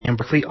in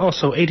Berkeley,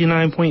 also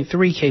 89.3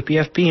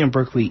 KPFB in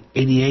Berkeley,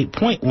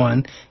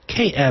 88.1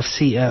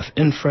 KFCF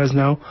in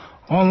Fresno,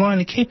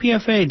 online at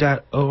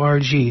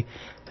kpfa.org.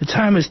 The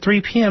time is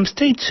 3 p.m.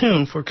 Stay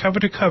tuned for Cover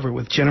to Cover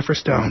with Jennifer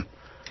Stone.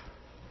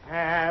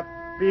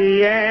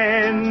 Happy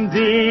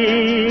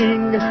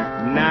ending,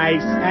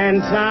 nice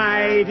and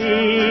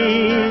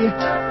tidy.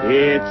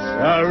 It's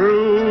a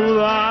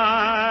rule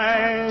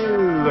I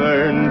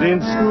learned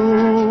in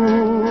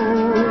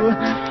school.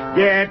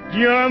 Get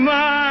your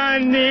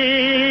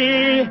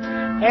money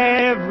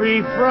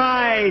every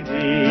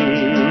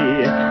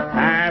Friday.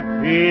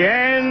 Happy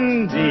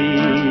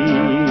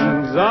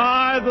endings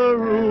are the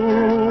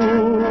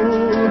rule.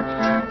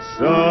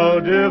 So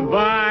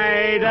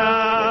divide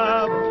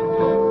up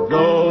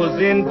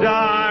those in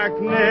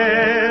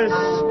darkness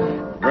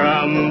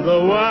from the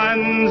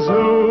ones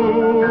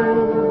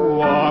who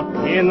walk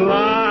in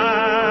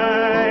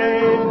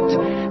light.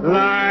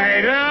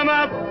 Light 'em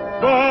up,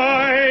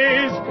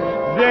 boys,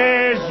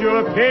 there's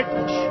your picture.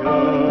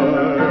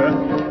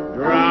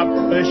 Drop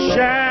the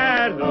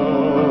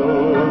shadows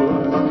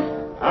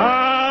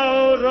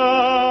out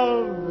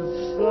of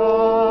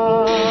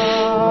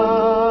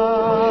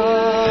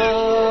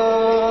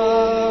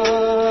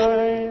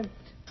sight.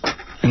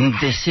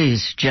 This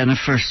is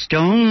Jennifer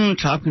Stone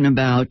talking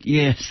about,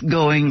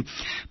 going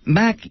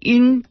back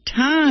in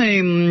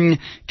time.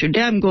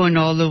 Today I'm going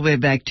all the way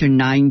back to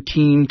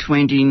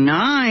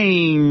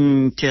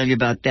 1929. Tell you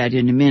about that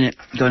in a minute.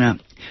 Gonna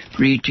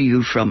read to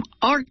you from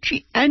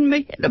Archie and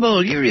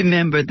Mehitable. You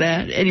remember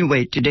that?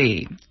 Anyway,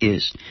 today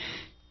is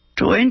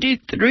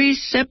 23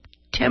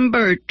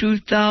 September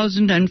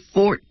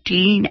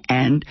 2014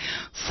 and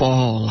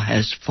fall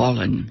has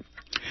fallen.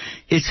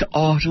 It's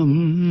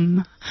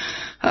autumn.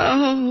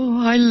 Oh,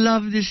 I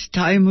love this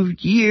time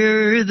of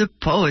year. The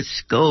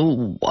poets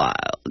go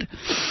wild.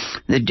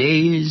 The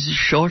days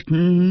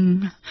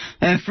shorten.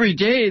 Every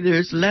day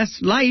there's less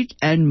light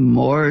and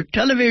more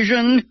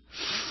television.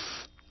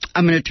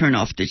 I'm going to turn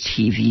off the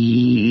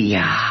TV.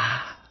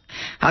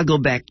 I'll go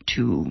back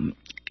to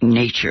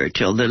nature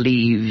till the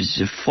leaves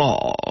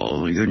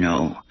fall,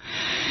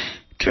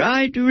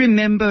 Try to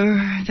remember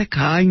the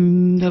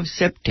kind of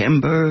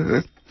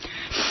September.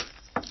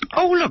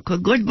 Oh, look, a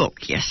good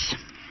book, yes.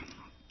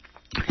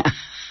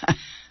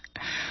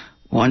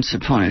 Once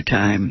upon a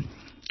time,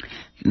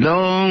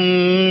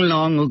 long,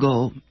 long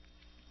ago,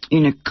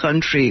 in a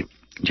country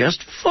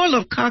just full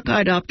of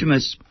cockeyed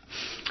optimists,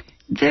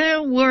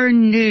 there were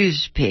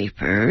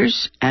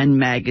newspapers and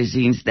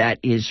magazines, that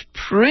is,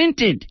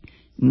 printed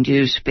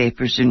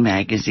newspapers and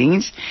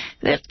magazines,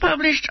 that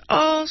published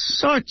all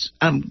sorts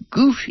of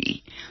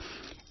goofy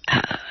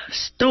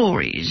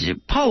stories,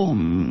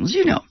 poems,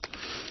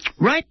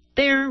 right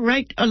there,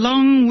 right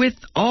along with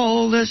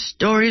all the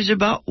stories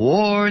about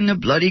war and the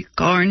bloody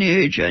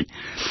carnage and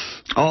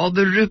all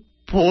the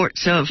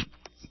reports of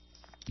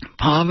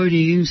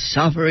poverty and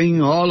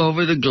suffering all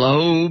over the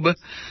globe.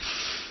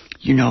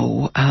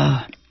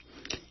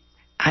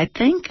 I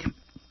think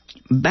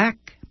back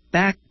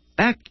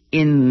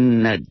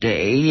in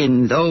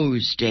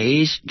those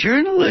days,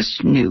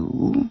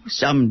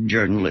 some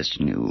journalists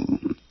knew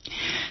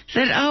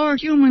that our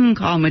human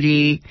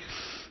comedy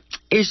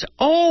is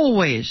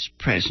always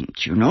present,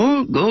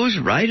 goes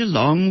right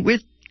along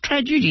with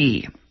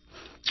tragedy.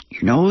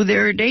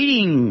 They're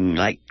dating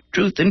like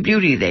Truth and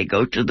Beauty. They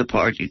go to the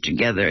party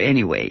together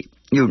anyway,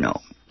 You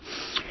know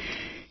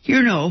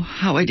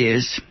how it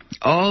is.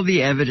 All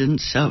the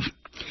evidence of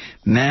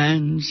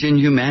man's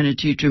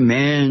inhumanity to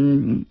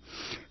man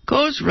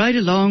goes right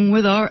along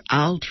with our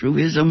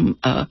altruism.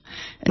 And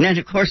then,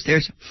 of course,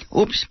 there's,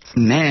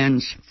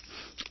 man's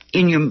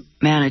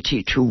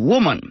inhumanity to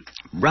woman.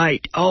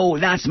 Right. Oh,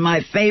 that's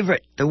my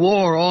favorite. The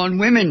war on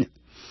women.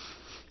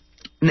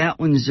 That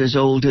one's as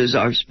old as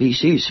our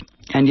species.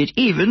 And it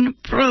even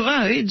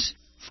provides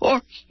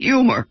for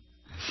humor.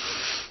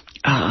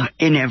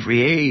 In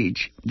every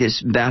age,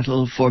 this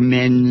battle for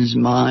men's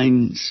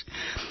minds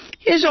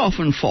is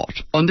often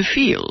fought on the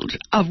field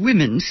of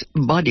women's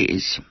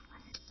bodies.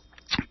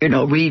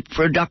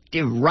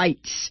 Reproductive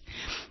rights.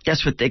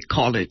 That's what they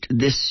call it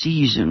this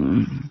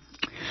season.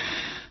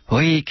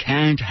 We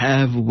can't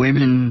have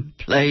women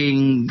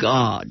playing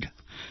God.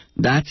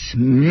 That's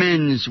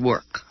men's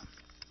work.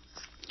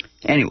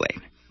 Anyway,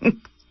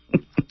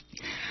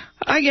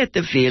 I get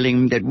the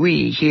feeling that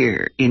we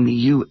here in the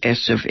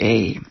U.S. of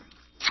A.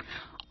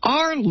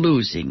 are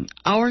losing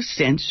our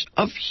sense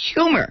of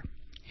humor.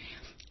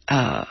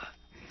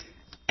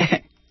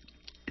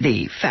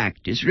 The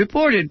fact is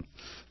reported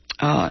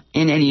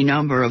in any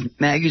number of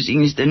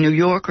magazines. The New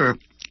Yorker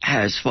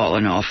has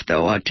fallen off,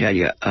 though, I'll tell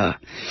you.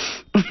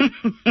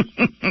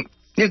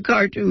 The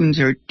cartoons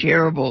are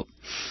terrible.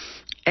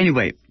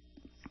 Anyway,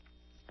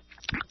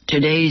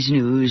 today's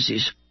news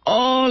is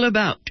all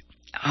about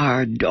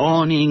our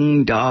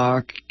dawning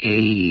dark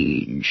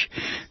age.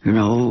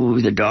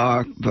 The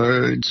dark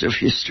birds of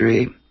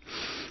history.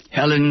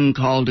 Helen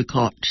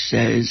Caldecott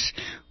says,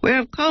 "We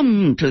have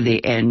come to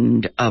the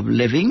end of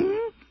living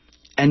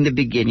and the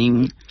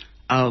beginning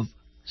of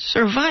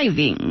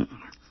surviving."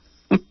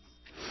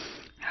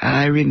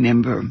 I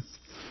remember,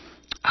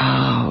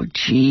 oh,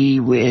 gee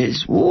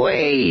whiz,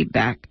 way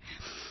back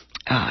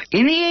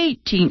in the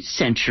 18th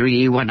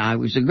century when I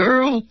was a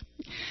girl,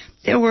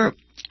 there were,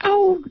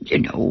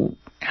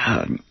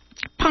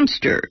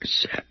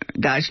 punsters,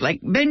 guys like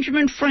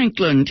Benjamin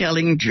Franklin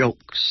telling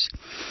jokes.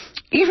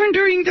 Even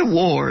during the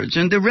wars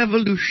and the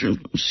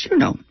revolutions,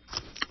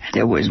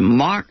 there was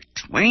Mark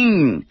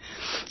Twain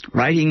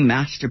writing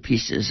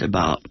masterpieces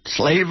about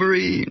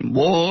slavery and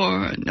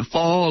war and the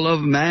fall of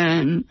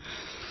man.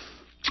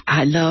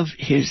 I love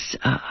his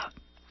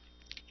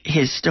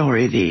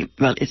story,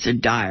 it's a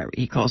diary.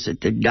 He calls it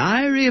The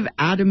Diary of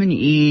Adam and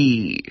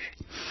Eve.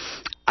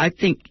 I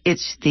think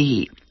it's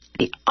the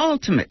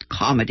ultimate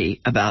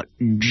comedy about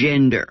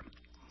gender.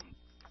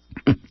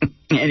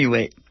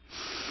 Anyway,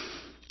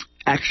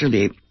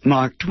 actually,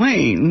 Mark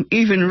Twain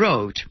even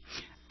wrote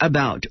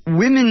about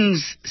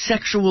women's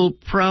sexual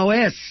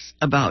prowess,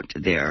 about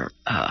their,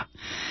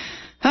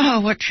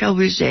 what shall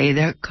we say,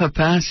 their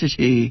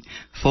capacity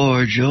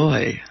for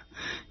joy,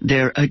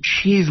 their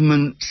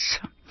achievements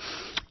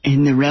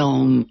in the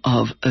realm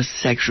of a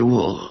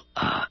sexual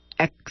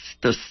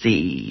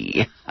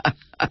ecstasy.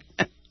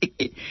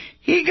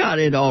 He got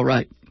it all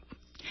right.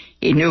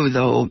 He knew,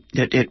 though,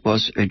 that it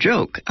was a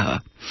joke.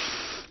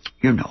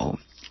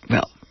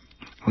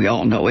 We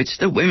all know it's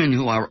the women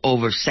who are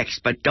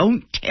oversexed, but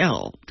don't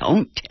tell.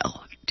 It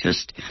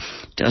just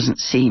doesn't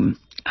seem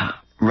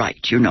right,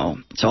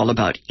 It's all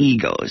about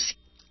egos.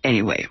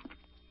 Anyway.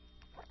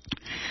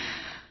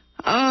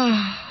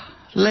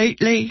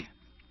 Lately,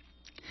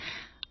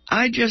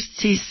 I just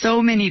see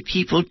so many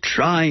people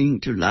trying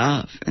to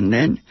laugh, and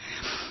then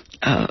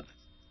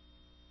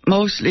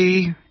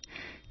mostly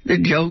the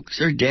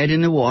jokes are dead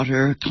in the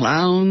water.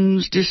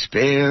 Clowns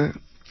despair.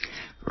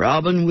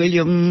 Robin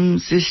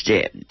Williams is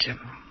dead.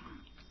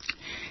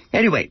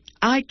 Anyway,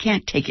 I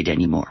can't take it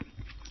anymore.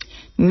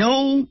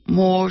 No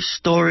more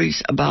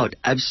stories about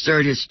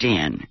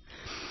Absurdistan.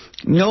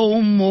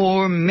 No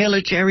more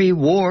military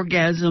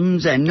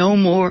wargasms, and no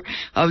more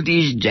of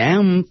these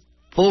damn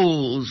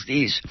fools,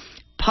 these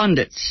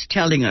pundits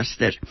telling us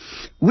that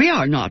we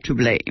are not to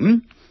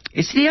blame.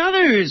 It's the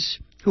others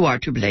who are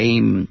to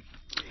blame.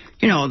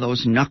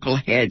 Those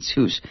knuckleheads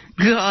whose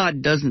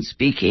God doesn't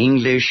speak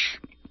English.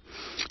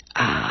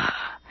 The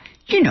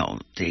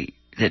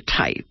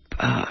type.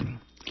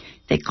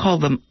 They call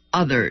them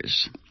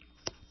others.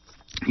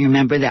 You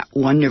remember that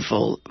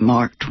wonderful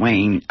Mark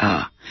Twain,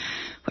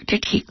 what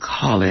did he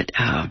call it?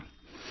 I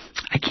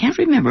can't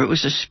remember. It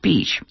was a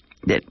speech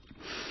that,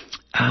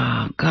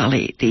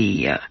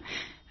 the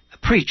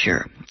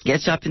preacher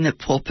gets up in the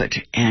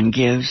pulpit and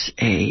gives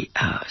a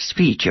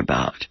speech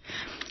about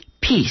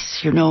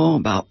peace,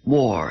 about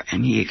war,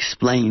 and he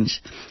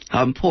explains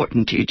how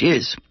important it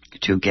is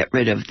to get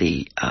rid of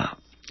the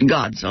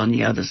gods on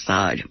the other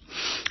side.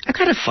 I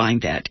gotta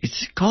find that.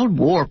 It's called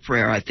War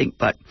Prayer, I think,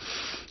 but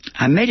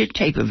I made a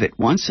tape of it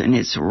once, and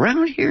it's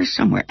around here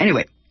somewhere.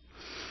 Anyway,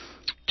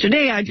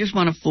 today I just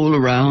want to fool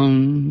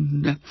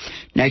around.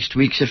 Next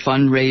week's a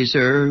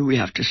fundraiser. We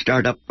have to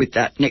start up with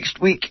that next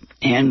week.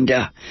 And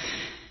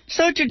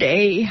so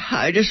today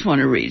I just want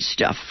to read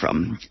stuff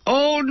from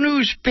old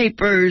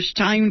newspapers.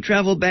 Time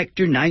travel back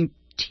to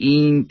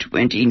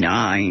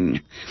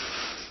 1929.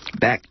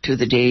 Back to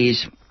the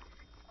days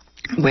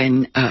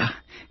when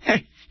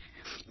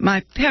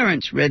my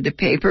parents read the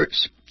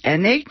papers,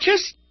 and they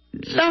just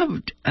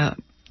loved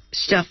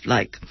stuff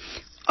like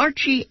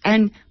Archie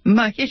and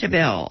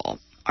Mehitabel.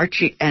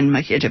 Archie and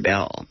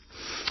Mehitabel.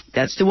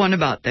 That's the one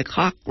about the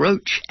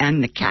cockroach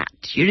and the cat.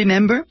 You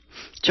remember?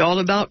 It's all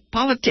about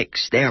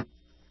politics. They're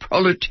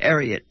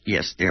proletariat.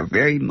 Yes, they're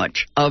very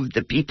much of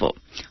the people.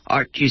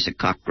 Archie's a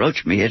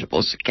cockroach,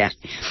 Mehitabel's a cat.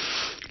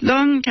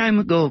 Long time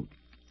ago,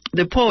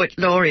 the poet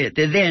laureate,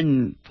 the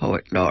then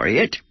poet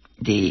laureate,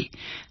 the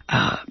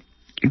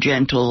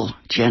gentle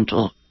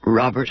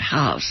Robert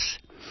House,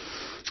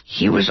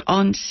 he was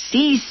on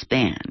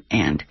C-SPAN,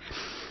 and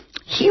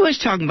he was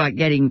talking about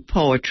getting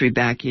poetry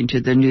back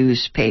into the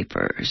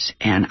newspapers.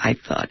 And I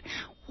thought,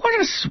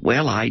 what a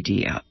swell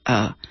idea.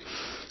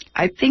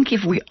 I think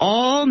if we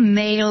all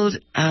mailed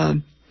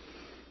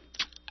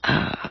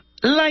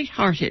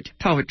light-hearted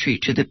poetry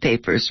to the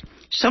papers,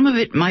 some of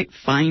it might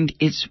find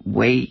its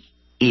way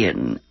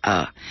in.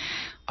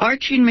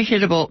 Archie and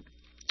Mehitabel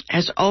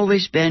has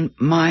always been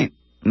my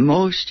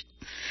most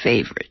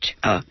favorite.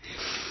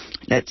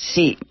 Let's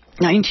see.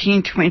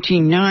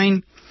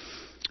 1929.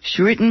 It's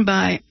written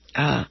by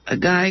a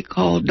guy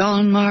called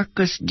Don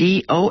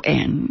Marquis,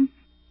 Don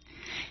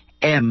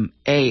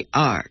Marquis.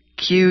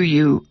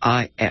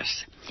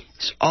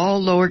 It's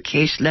all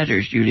lowercase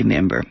letters, you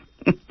remember.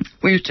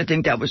 We used to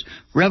think that was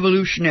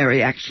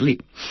revolutionary. Actually,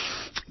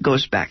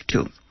 goes back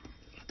to,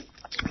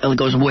 well, it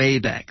goes way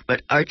back.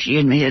 But Archie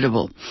and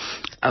Mehitabel,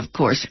 of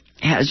course,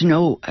 has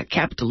no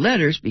capital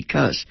letters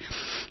because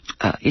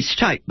it's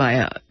typed by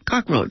a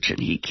cockroach and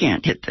he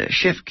can't hit the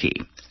shift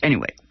key.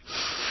 Anyway,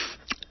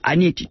 I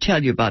need to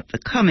tell you about the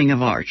coming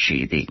of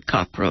Archie, the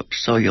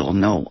cockroach, so you'll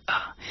know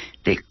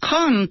the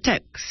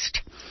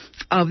context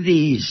of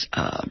these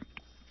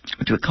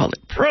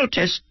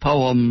protest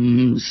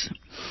poems.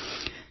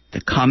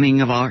 The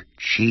coming of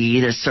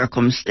Archie, the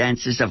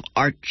circumstances of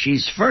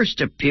Archie's first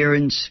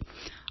appearance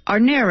are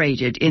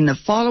narrated in the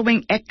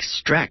following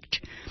extract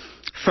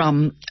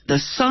from the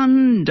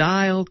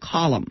Sundial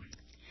column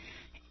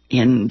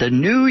in the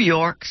New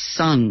York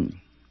Sun.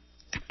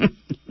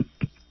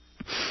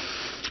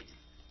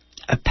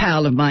 A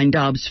pal of mine,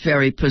 Dobbs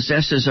Ferry,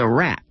 possesses a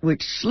rat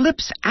which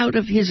slips out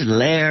of his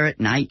lair at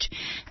night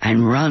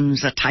and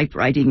runs a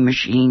typewriting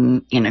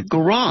machine in a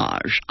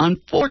garage.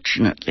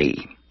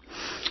 Unfortunately,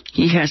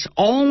 he has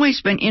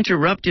always been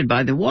interrupted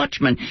by the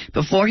watchman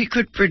before he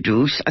could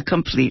produce a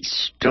complete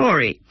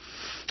story.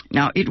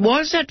 Now, it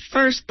was at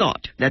first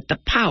thought that the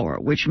power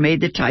which made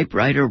the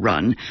typewriter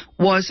run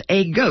was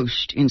a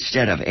ghost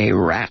instead of a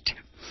rat.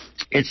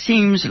 It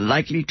seems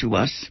likely to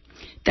us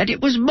that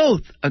it was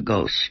both a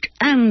ghost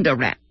and a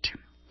rat.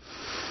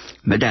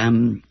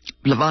 Madame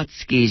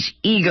Blavatsky's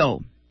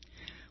ego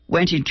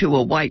went into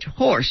a white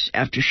horse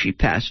after she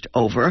passed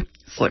over.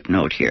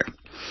 Footnote here.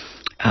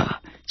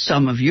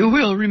 Some of you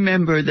will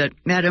remember that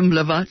Madame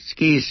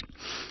Blavatsky's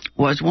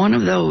was one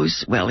of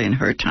those, well, in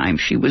her time,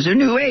 she was a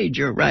New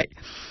Ager, right?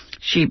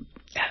 She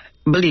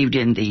believed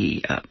in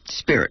the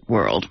spirit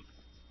world.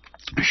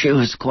 She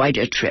was quite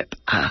a trip.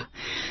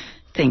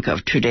 Think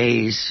of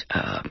today's,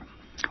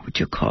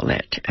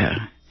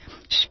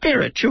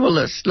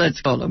 spiritualists,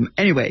 let's call them.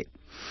 Anyway,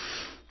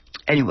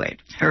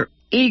 her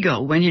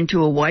ego went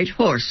into a white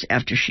horse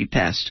after she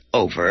passed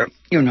over,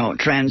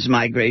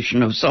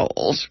 transmigration of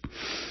souls.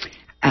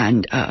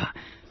 And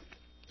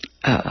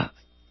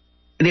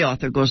the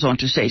author goes on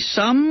to say,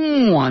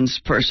 someone's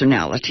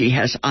personality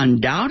has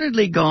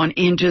undoubtedly gone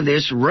into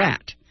this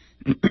rat.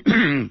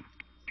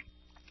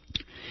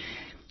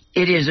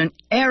 It is an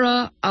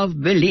era of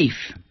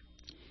belief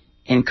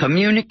in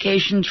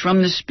communications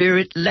from the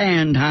spirit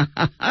land.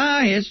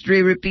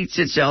 History repeats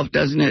itself,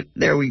 doesn't it?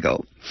 There we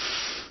go.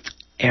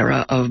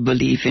 Era of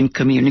belief in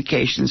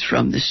communications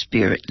from the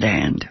spirit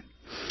land.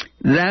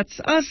 That's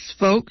us,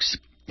 folks.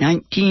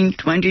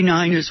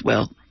 1929 as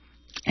well.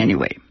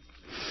 Anyway,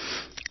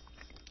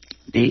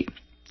 the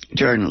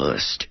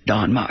journalist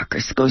Don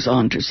Marcus goes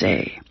on to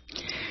say,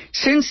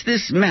 since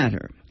this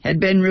matter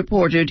had been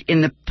reported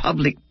in the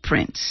public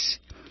prints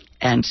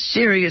and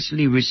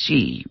seriously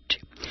received,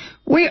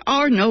 we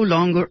are no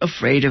longer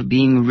afraid of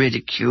being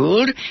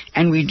ridiculed,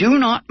 and we do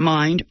not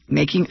mind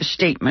making a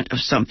statement of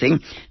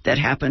something that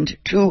happened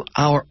to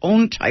our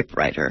own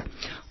typewriter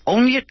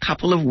only a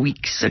couple of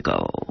weeks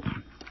ago.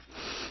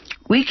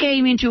 We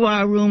came into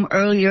our room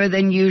earlier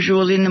than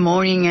usual in the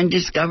morning and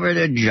discovered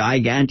a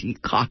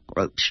gigantic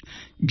cockroach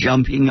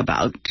jumping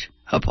about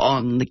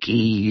upon the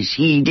keys.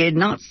 He did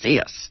not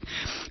see us.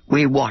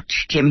 We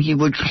watched him. He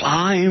would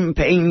climb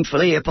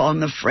painfully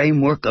upon the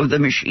framework of the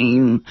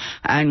machine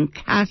and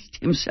cast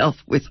himself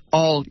with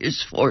all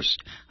his force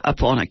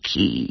upon a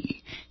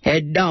key,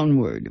 head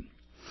downward.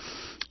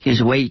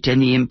 His weight and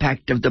the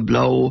impact of the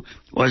blow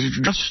was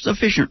just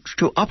sufficient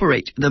to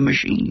operate the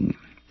machine.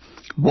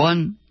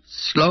 One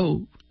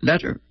slow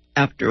letter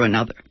after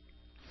another.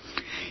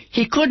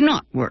 He could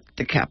not work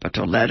the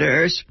capital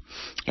letters.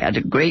 He had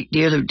a great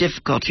deal of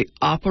difficulty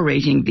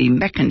operating the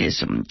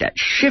mechanism that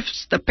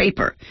shifts the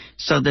paper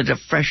so that a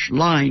fresh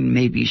line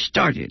may be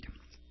started.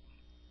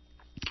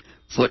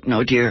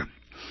 Footnote here.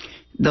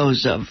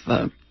 Those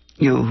of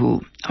you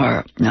who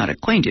are not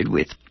acquainted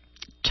with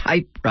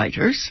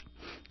typewriters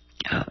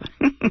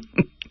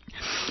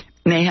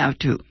may have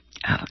to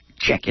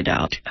check it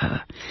out.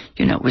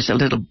 It was a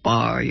little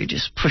bar. You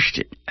just pushed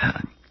it,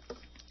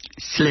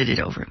 slid it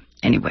over.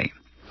 Anyway,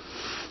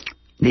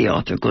 the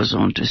author goes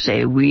on to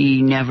say,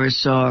 we never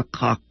saw a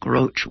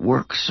cockroach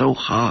work so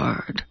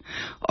hard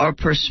or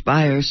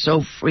perspire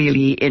so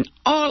freely in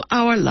all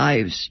our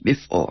lives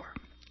before.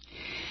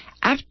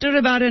 After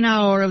about an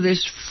hour of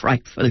this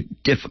frightfully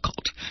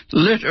difficult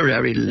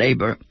literary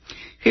labor,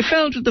 he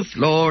fell to the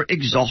floor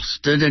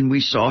exhausted, and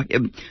we saw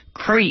him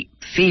creep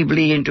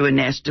feebly into a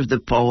nest of the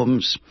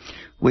poems,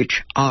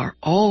 which are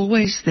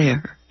always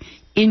there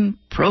in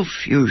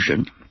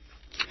profusion.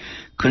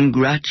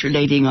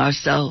 Congratulating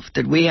ourselves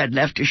that we had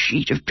left a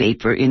sheet of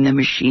paper in the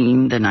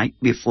machine the night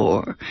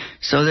before,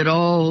 so that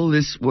all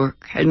this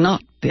work had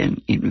not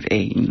been in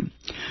vain.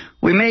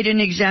 We made an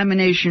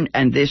examination,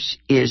 and this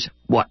is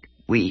what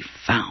we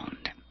found.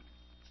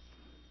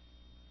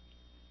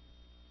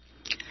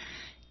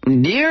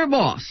 Dear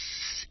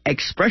boss,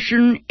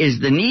 expression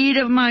is the need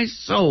of my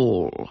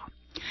soul.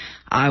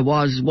 I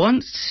was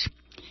once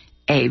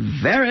a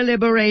very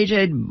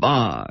liberated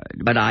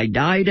bard, but I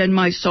died and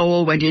my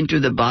soul went into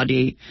the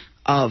body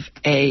of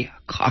a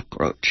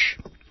cockroach.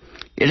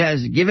 It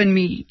has given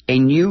me a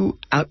new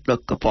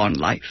outlook upon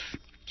life.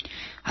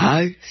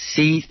 I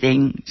see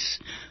things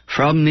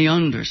from the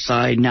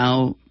underside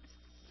now.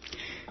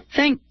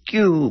 Thank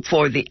you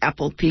for the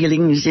apple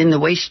peelings in the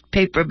waste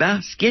paper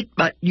basket,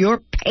 but your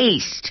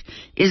paste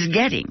is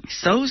getting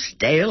so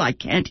stale I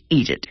can't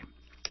eat it.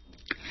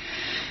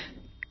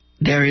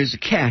 There is a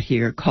cat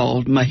here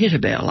called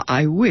Mehitabel.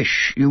 I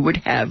wish you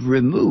would have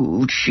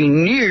removed. She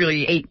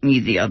nearly ate me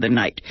the other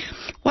night.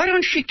 Why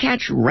don't she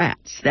catch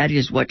rats? That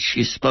is what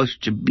she's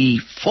supposed to be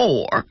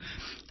for.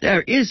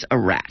 There is a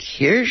rat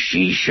here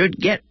she should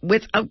get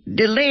without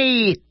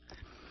delay.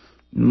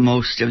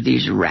 Most of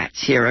these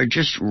rats here are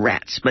just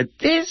rats, but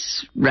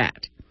this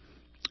rat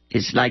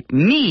is like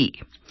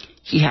me.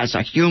 He has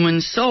a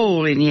human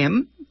soul in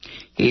him.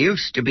 He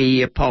used to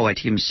be a poet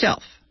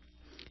himself.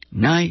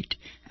 Night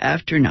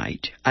after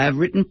night, I have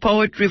written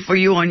poetry for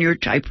you on your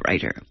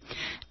typewriter.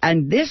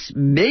 And this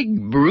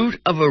big brute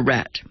of a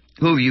rat,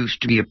 who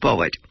used to be a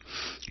poet,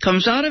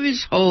 comes out of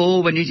his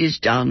hole when it is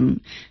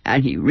done,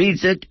 and he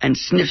reads it and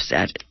sniffs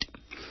at it.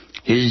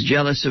 He's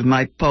jealous of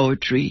my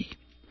poetry.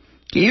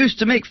 He used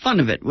to make fun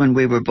of it when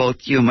we were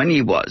both human.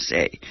 He was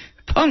a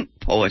punk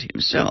poet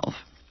himself.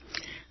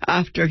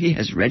 After he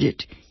has read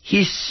it,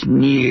 he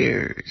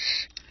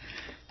sneers,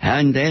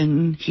 and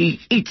then he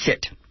eats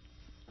it.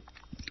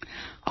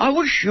 I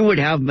wish you would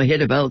have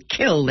Mehitabel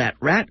kill that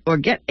rat or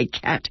get a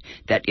cat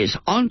that is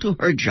onto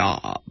her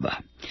job.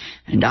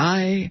 And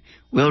I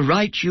will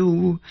write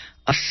you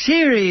a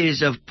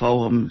series of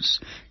poems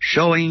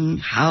showing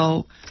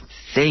how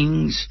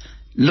things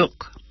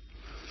look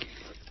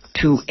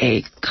to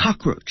a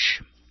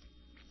cockroach.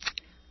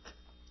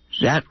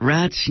 That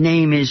rat's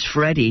name is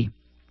Freddy.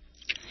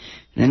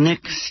 The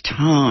next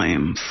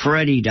time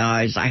Freddy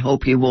dies, I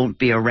hope he won't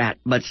be a rat,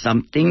 but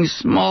something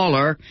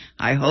smaller.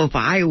 I hope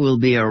I will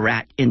be a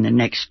rat in the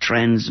next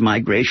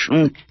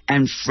transmigration,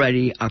 and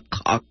Freddy a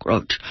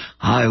cockroach.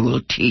 I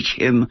will teach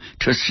him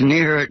to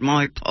sneer at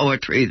my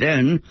poetry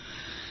then.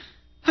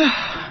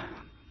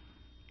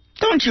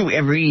 Don't you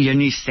ever eat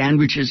any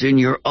sandwiches in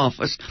your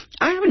office?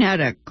 I haven't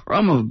had a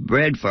crumb of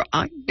bread for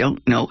I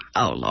don't know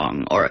how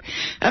long, or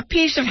a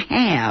piece of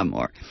ham,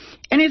 or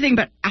anything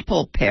but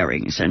apple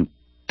parings and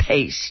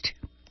paste.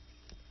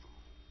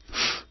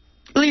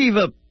 Leave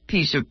a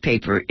piece of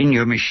paper in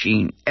your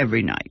machine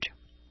every night.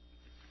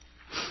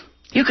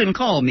 You can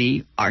call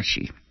me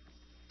Archie.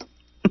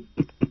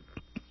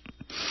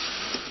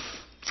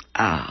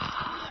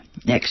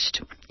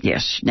 Next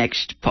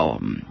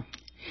poem.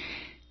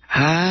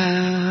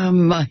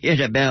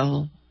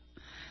 Mehitabel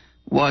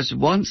was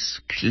once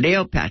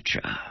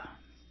Cleopatra.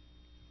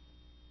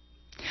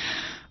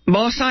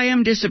 Boss, I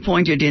am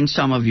disappointed in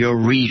some of your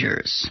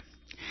readers.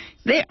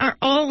 They are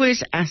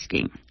always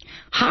asking,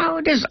 how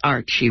does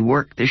Archie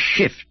work the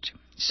shift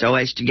so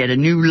as to get a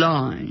new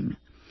line?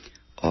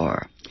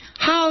 Or,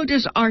 how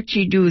does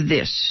Archie do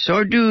this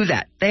or do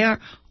that? They are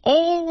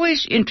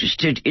always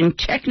interested in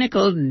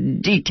technical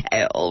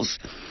details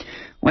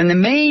when the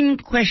main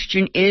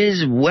question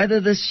is whether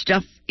the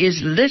stuff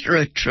is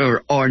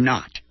literature or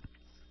not.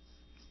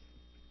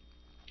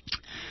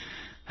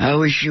 I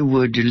wish you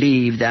would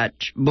leave that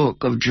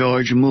book of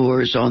George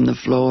Moore's on the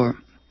floor.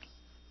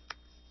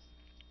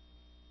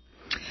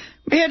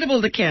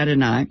 Mehitabel the cat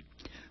and I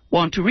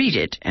want to read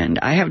it, and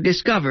I have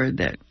discovered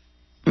that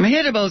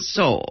Mehitabel's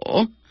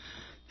soul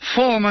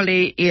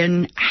formerly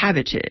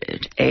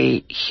inhabited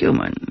a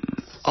human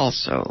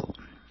also.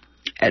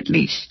 At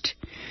least,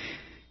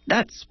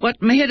 that's what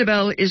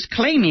Mehitabel is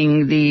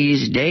claiming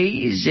these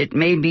days. It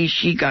may be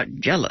she got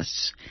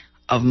jealous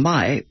of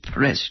my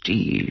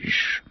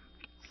prestige.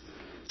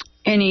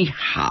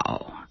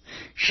 Anyhow,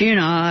 she and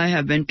I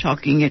have been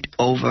talking it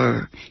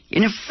over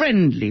in a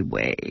friendly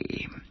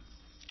way.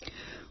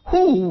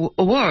 Who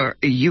were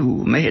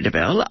you,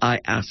 Mehitabel?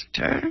 I asked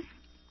her.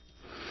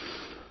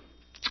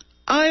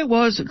 I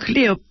was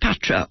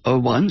Cleopatra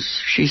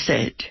once, she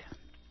said.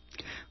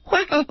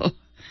 Well,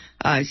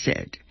 I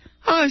said,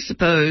 I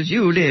suppose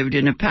you lived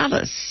in a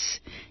palace.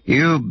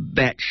 You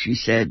bet, she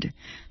said.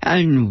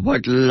 And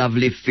what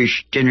lovely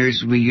fish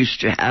dinners we used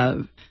to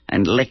have,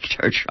 and licked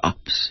her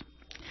chops.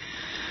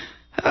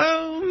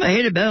 Oh,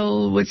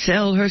 Mehitabel would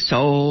sell her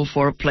soul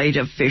for a plate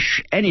of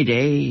fish any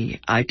day,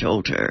 I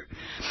told her.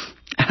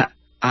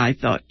 I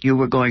thought you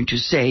were going to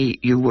say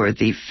you were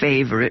the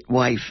favorite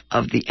wife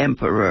of the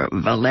Emperor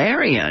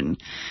Valerian,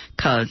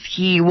 'cause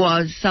he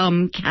was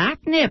some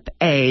catnip,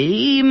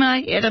 eh,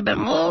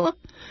 Mehitabel?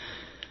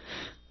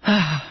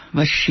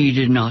 But she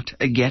did not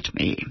get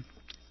me,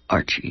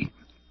 Archie.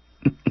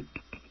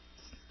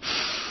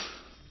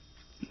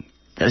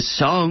 The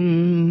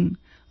Song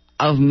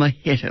of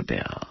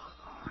Mehitabel.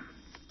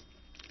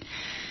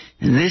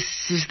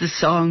 This is the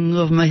song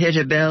of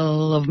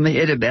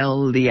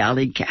Mehitabel the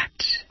alley cat.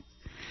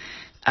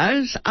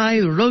 As I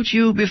wrote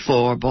you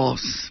before,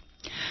 boss,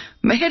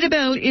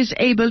 Mehitabel is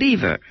a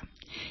believer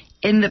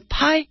in the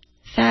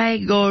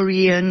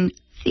Pythagorean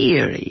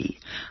theory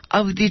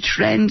of the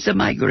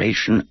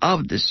transmigration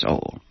of the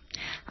soul,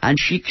 and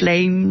she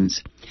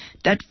claims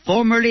that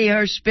formerly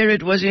her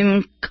spirit was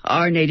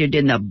incarnated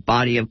in the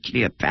body of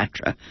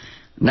Cleopatra.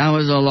 That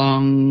was a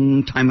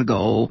long time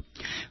ago.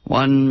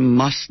 One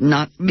must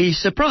not be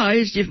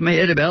surprised if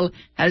Mehitabel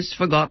has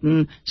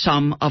forgotten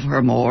some of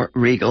her more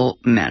regal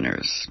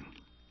manners.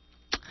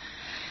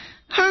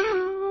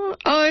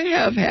 I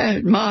have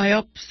had my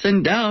ups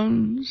and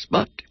downs,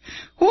 but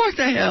what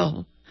the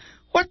hell?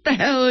 What the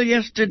hell,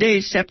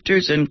 yesterday's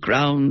scepters and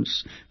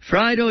crowns,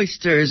 fried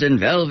oysters and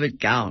velvet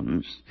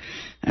gowns.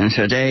 And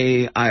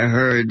today I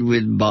heard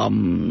with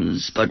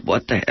bums, but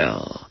what the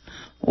hell,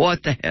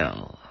 what the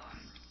hell.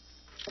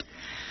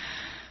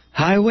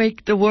 I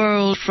wake the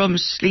world from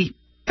sleep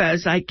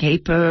as I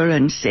caper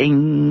and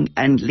sing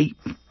and leap.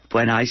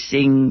 When I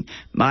sing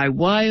my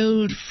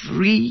wild,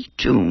 free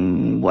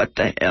tune, what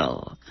the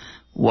hell,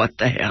 what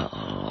the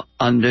hell?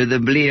 Under the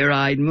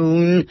blear-eyed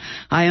moon,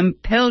 I am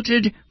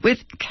pelted with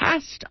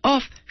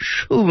cast-off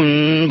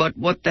shoon. But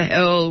what the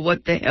hell,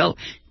 what the hell?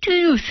 Do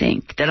you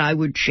think that I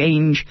would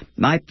change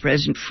my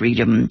present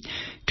freedom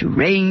to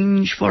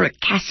range for a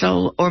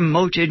castle or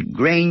moated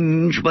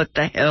grange? What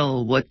the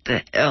hell, what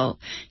the hell?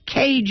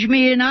 Cage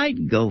me and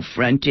I'd go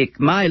frantic.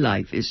 My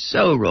life is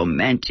so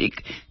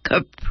romantic,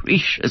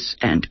 capricious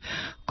and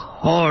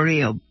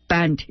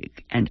choreobantic,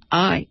 and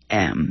I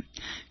am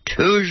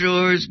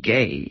toujours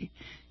gay,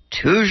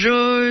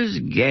 toujours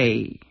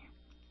gay.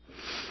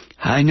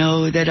 I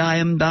know that I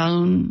am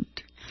bound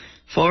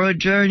for a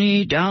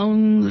journey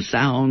down the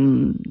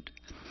Sound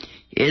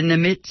in the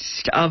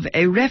midst of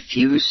a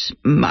refuse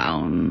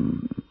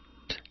mound.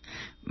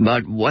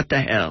 But what the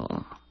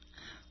hell?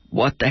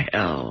 What the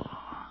hell?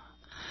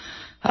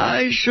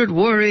 I should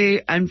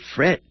worry and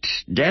fret,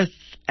 death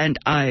and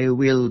I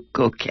will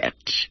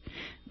coquette.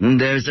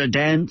 There's a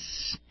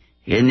dance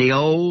in the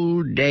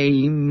old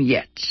dame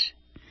yet.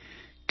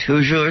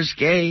 Toujours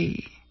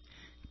gay,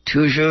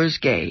 toujours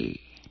gay.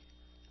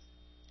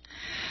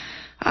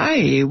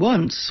 I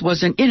once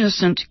was an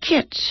innocent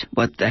kit,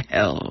 what the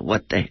hell,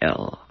 what the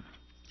hell,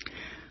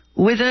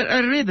 with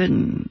a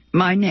ribbon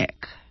my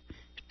neck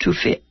to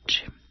fit,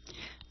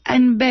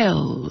 and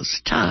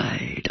bells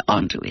tied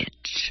onto it.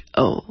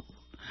 Oh,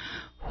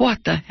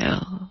 what the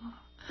hell,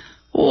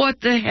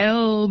 what the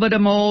hell, but a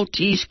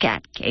Maltese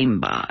cat came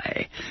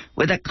by,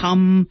 with a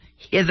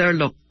come-hither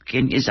look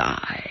in his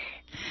eye,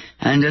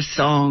 and a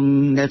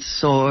song that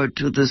soared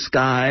to the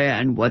sky,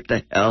 and what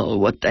the hell,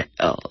 what the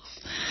hell.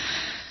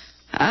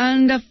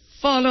 And I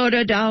followed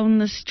her down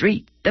the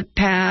street, the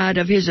pad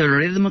of his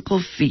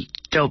rhythmical feet.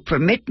 Oh,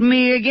 permit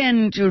me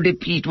again to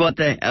repeat, what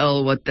the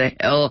hell, what the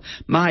hell.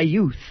 My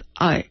youth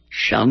I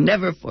shall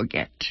never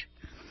forget.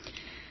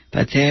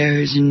 But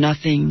there's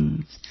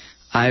nothing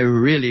I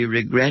really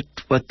regret,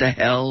 what the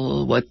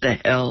hell, what the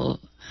hell.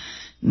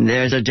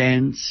 There's a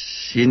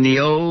dance in the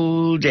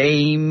old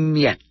dame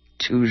yet,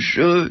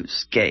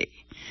 toujours gay.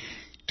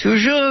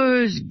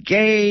 Toujours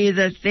gay,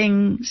 the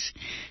things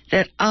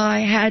that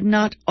I had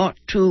not ought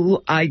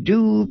to, I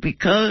do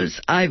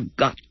because I've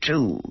got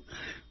to.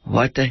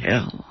 What the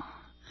hell?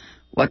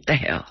 What the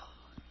hell?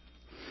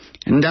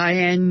 And I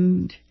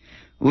end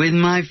with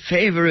my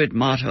favorite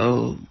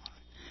motto,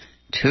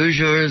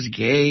 toujours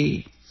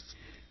gay,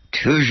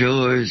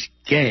 toujours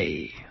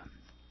gay.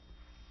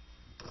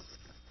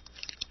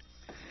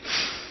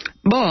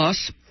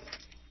 Boss,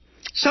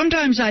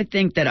 sometimes I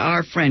think that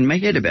our friend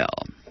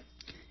Mahidabel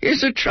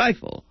is a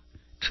trifle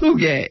too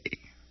gay.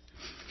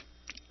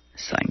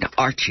 Signed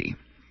Archie.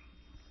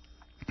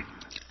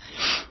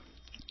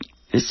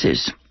 This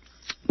is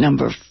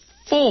number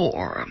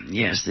 4.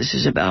 Yes, this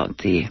is about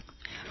the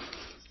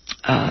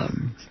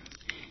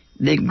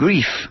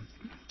grief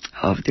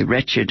of the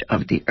wretched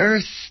of the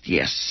earth.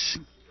 Yes.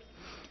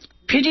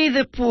 Pity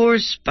the poor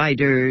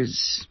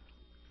spiders.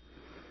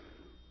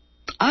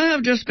 I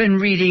have just been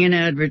reading an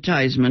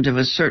advertisement of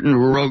a certain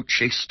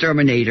roach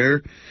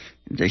exterminator.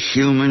 The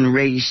human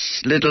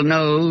race little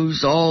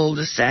knows all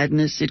the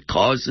sadness it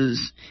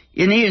causes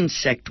in the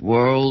insect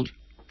world.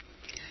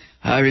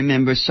 I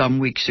remember some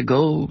weeks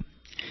ago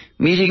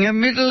meeting a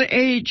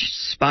middle-aged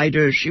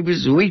spider. She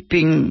was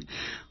weeping.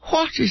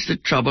 What is the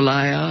trouble,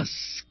 I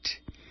asked.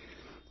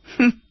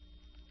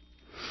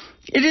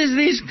 It is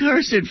these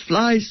cursed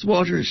fly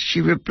swatters, she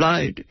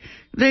replied.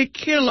 They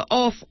kill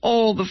off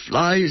all the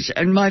flies,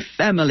 and my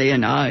family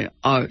and I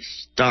are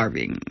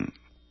starving.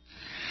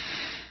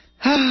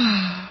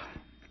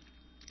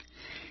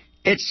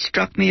 It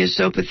struck me as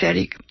so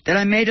pathetic that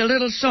I made a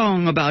little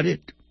song about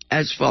it,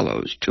 as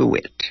follows, to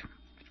wit.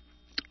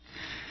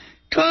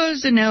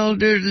 'Twas an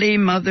elderly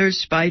mother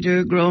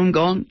spider, grown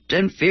gaunt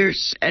and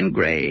fierce and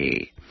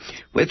gray,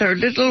 with her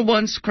little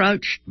ones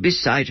crouched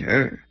beside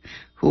her,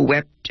 who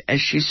wept as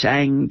she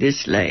sang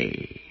this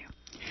lay.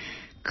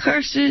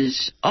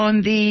 Curses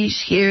on these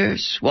here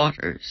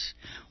swatters,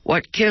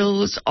 what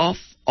kills off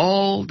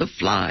all the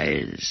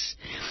flies.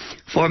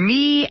 For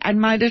me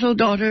and my little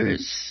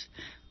daughters,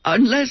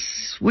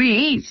 unless we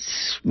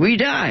eats, we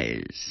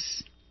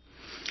dies.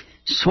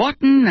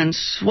 Swattin' and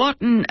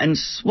swattin' and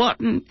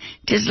swattin',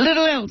 'tis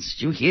little else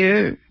you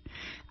hear,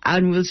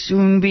 and will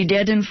soon be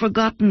dead and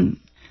forgotten,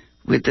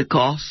 with the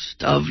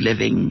cost of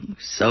living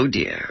so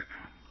dear.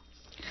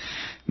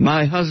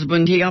 My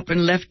husband, he up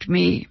and left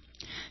me,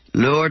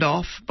 lured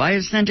off by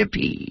a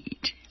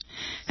centipede,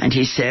 and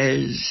he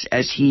says,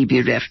 as he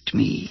bereft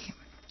me,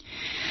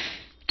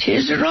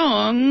 'tis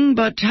wrong,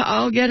 but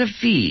I'll get a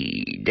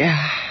feed,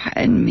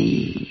 and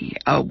me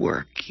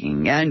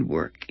a-working and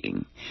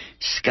working,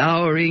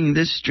 scouring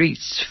the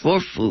streets for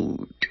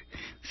food,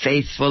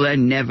 faithful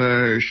and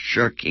never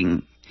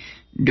shirking,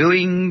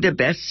 doing the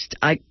best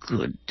I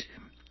could.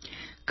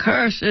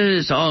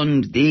 Curses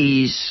on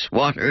these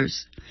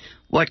waters,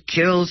 what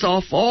kills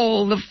off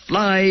all the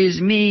flies,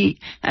 me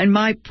and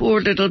my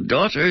poor little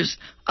daughters,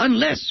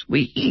 unless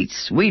we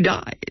eats, we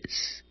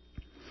dies.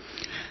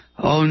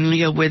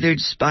 Only a withered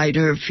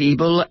spider,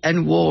 feeble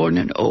and worn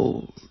and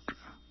old.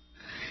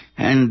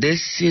 And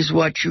this is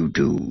what you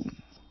do.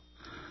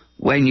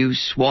 When you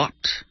swat,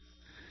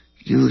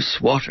 you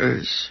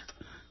swatters,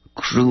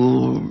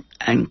 cruel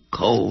and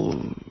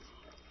cold.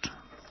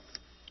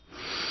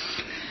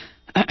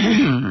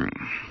 I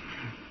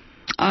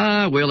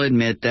will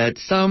admit that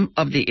some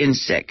of the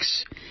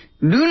insects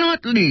do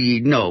not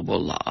lead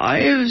noble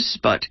lives,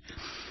 but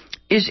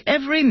is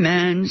every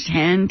man's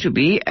hand to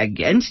be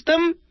against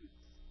them?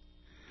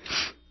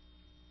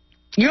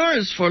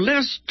 Yours for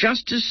less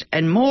justice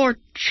and more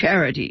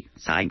charity,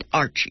 signed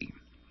Archie.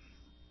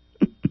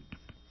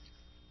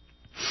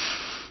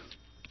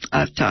 I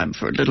have time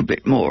for a little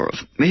bit more of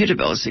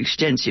Mehitabel's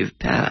extensive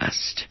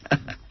past.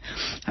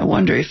 I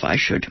wonder if I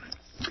should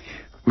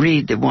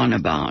read the one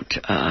about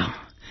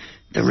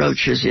the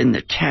roaches in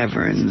the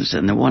taverns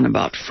and the one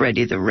about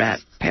Freddy the Rat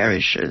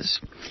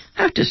perishes.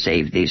 I have to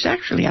save these.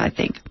 Actually, I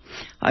think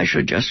I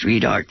should just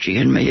read Archie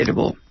and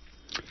Mehitabel.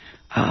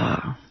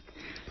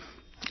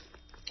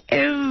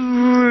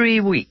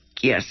 Every week,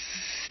 yes,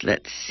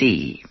 let's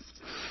see.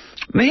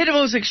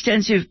 Mehitabel's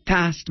extensive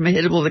past,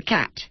 Mehitabel the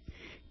cat,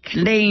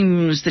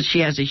 claims that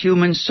she has a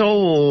human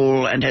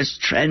soul and has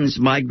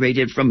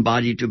transmigrated from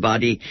body to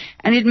body.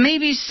 And it may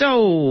be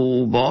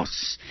so,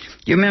 boss.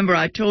 You remember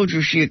I told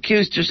you she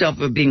accused herself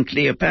of being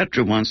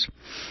Cleopatra once.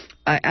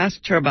 I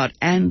asked her about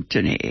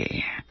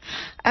Antony.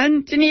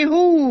 Antony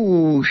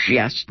who? She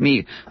asked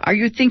me. Are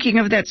you thinking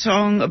of that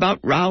song about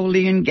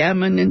Rowley and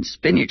gammon and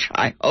spinach?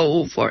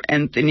 Hi-ho for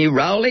Anthony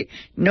Rowley?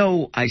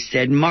 No, I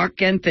said,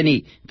 Mark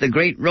Antony, the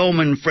great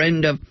Roman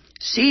friend of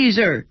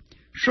Caesar.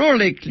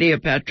 Surely,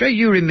 Cleopatra,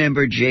 you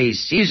remember J.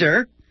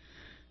 Caesar.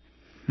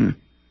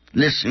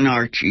 Listen,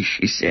 Archie,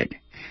 she said.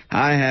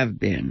 I have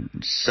been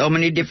so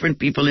many different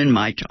people in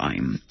my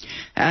time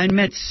and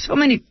met so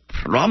many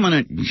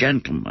prominent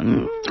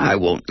gentlemen. I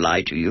won't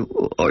lie to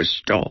you or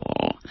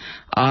stall.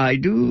 I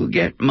do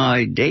get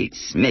my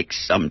dates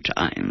mixed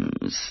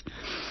sometimes.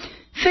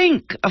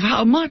 Think of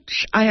how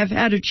much I have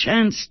had a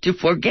chance to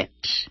forget.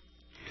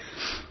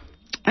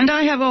 And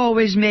I have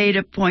always made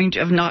a point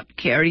of not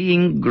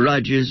carrying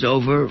grudges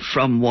over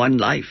from one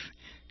life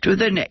to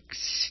the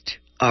next,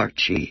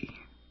 Archie.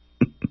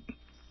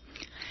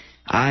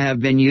 I have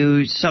been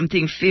used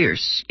something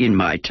fierce in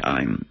my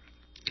time.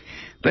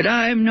 But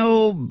I'm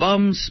no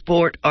bum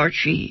sport,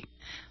 Archie.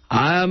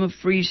 I'm a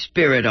free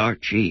spirit,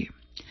 Archie.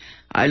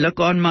 I look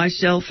on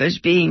myself as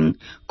being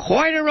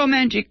quite a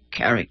romantic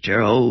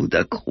character. Oh,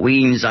 the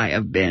queens I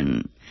have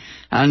been,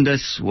 and the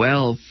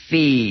swell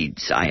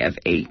feeds I have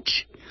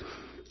ate.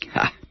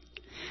 Ha.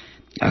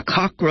 A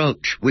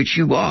cockroach, which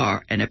you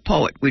are, and a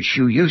poet, which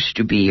you used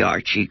to be,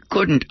 Archie,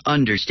 couldn't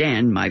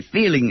understand my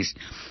feelings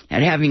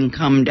at having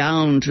come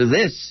down to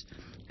this.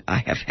 I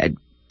have had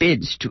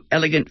bids to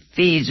elegant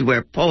feeds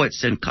where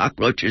poets and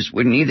cockroaches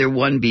would neither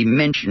one be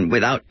mentioned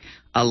without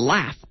a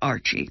laugh,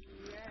 Archie.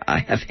 I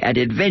have had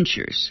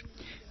adventures,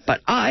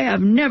 but I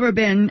have never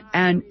been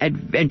an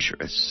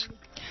adventuress.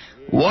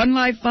 One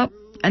life up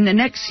and the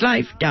next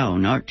life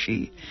down,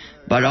 Archie,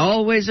 but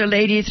always a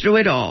lady through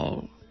it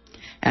all.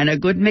 And a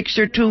good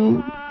mixer,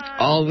 too.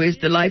 Always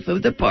the life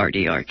of the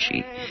party,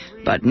 Archie.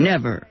 But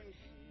never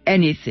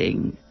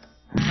anything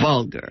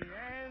vulgar.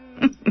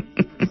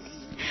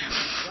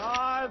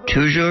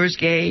 Toujours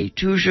gay.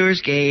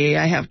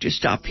 I have to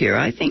stop here.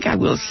 I think I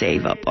will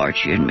save up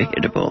Archie and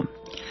Mehitabel.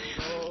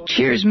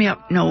 Cheers me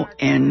up no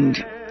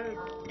end.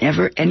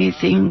 Never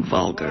anything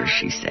vulgar,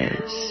 she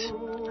says.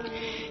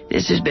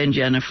 This has been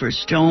Jennifer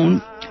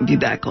Stone. I'll be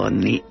back on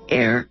the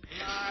air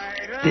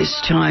this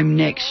time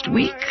next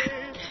week.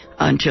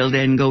 Until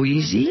then, go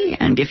easy,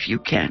 and if you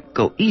can't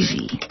go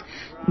easy,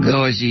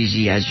 go as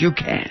easy as you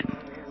can.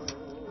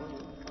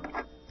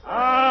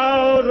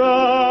 Out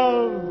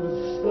of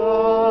sight.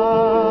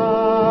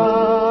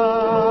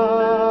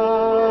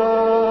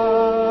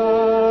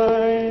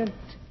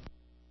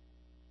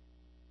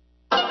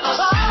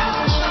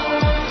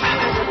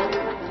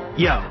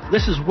 Yo,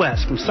 this is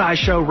Wes from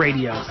SciShow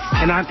Radio,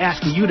 and I'm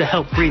asking you to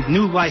help breathe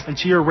new life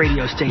into your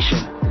radio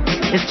station.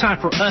 It's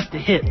time for us to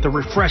hit the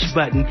refresh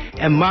button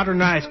and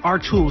modernize our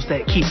tools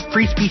that keep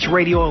free speech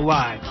radio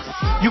alive.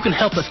 You can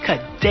help us cut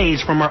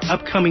days from our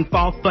upcoming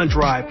fall fund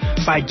drive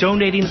by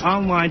donating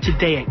online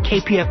today at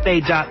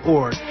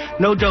kpfa.org.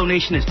 No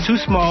donation is too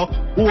small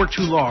or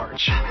too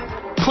large.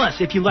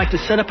 Plus, if you'd like to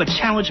set up a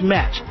challenge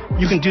match,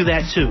 you can do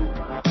that too.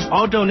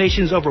 All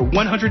donations over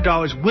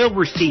 $100 will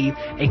receive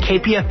a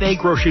KPFA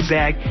grocery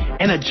bag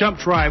and a jump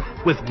drive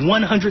with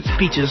 100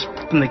 speeches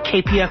from the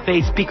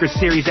KPFA Speaker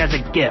Series as a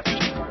gift.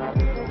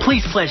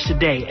 Please pledge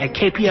today at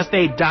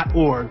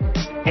kpfa.org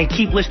and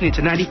keep listening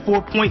to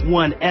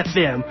 94.1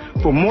 FM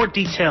for more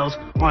details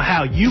on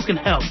how you can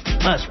help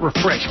us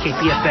refresh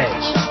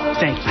KPFA.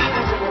 Thank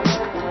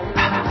you.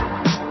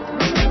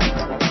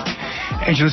 Angela